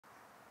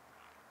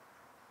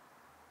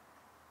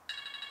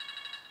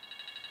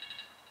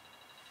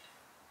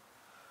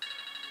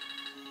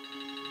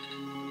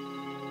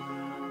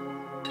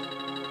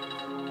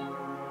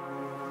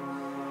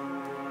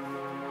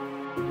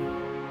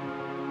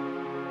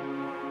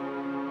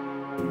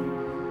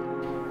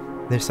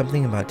There's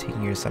something about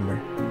taking your summer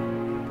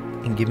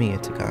and giving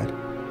it to God,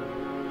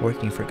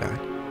 working for God,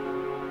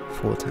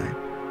 full time.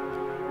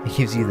 It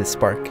gives you this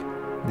spark,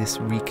 this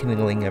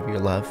rekindling of your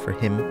love for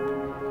Him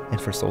and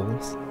for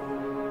souls,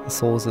 the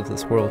souls of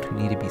this world who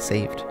need to be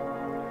saved.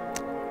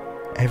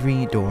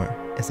 Every door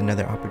is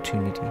another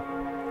opportunity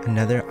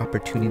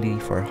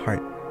for our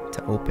heart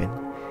to open.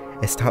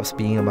 It stops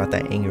being about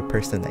that angry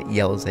person that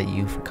yells at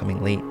you for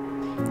coming late,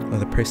 or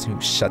the person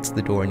who shuts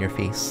the door in your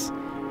face,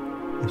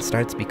 and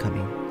starts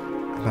becoming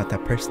about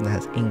that person that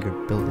has anger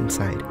built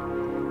inside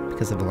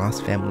because of a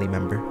lost family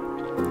member,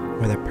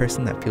 or that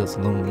person that feels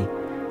lonely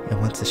and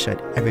wants to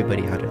shut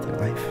everybody out of their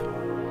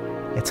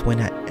life. It's when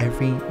at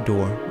every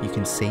door you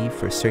can say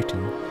for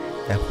certain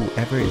that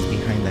whoever is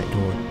behind that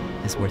door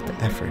is worth the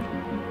effort,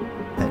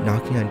 that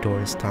knocking on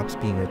doors stops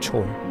being a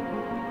chore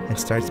and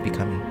starts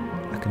becoming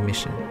a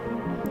commission.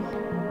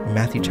 In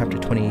Matthew chapter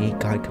 28,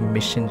 God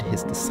commissioned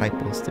His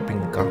disciples to bring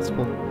the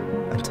gospel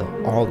unto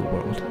all the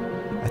world.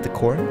 At the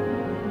core,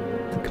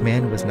 the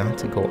command was not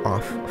to go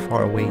off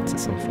far away to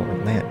some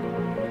foreign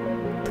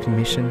land. The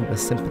commission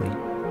was simply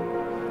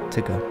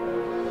to go.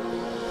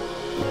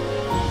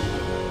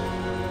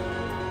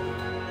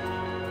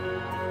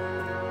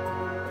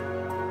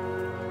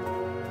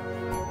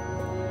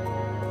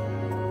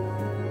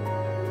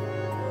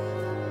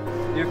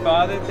 Dear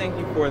Father, thank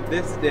you for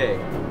this day,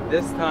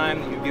 this time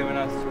that you've given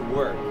us to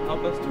work.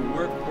 Help us to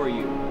work for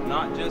you,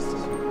 not just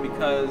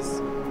because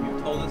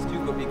you've told us to,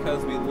 but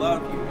because we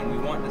love you and we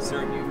want to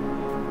serve you.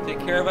 Take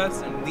care of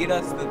us and lead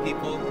us to the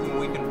people whom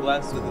we can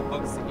bless with the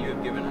books that you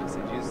have given us.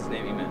 In Jesus'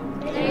 name,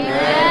 amen.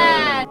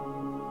 Amen.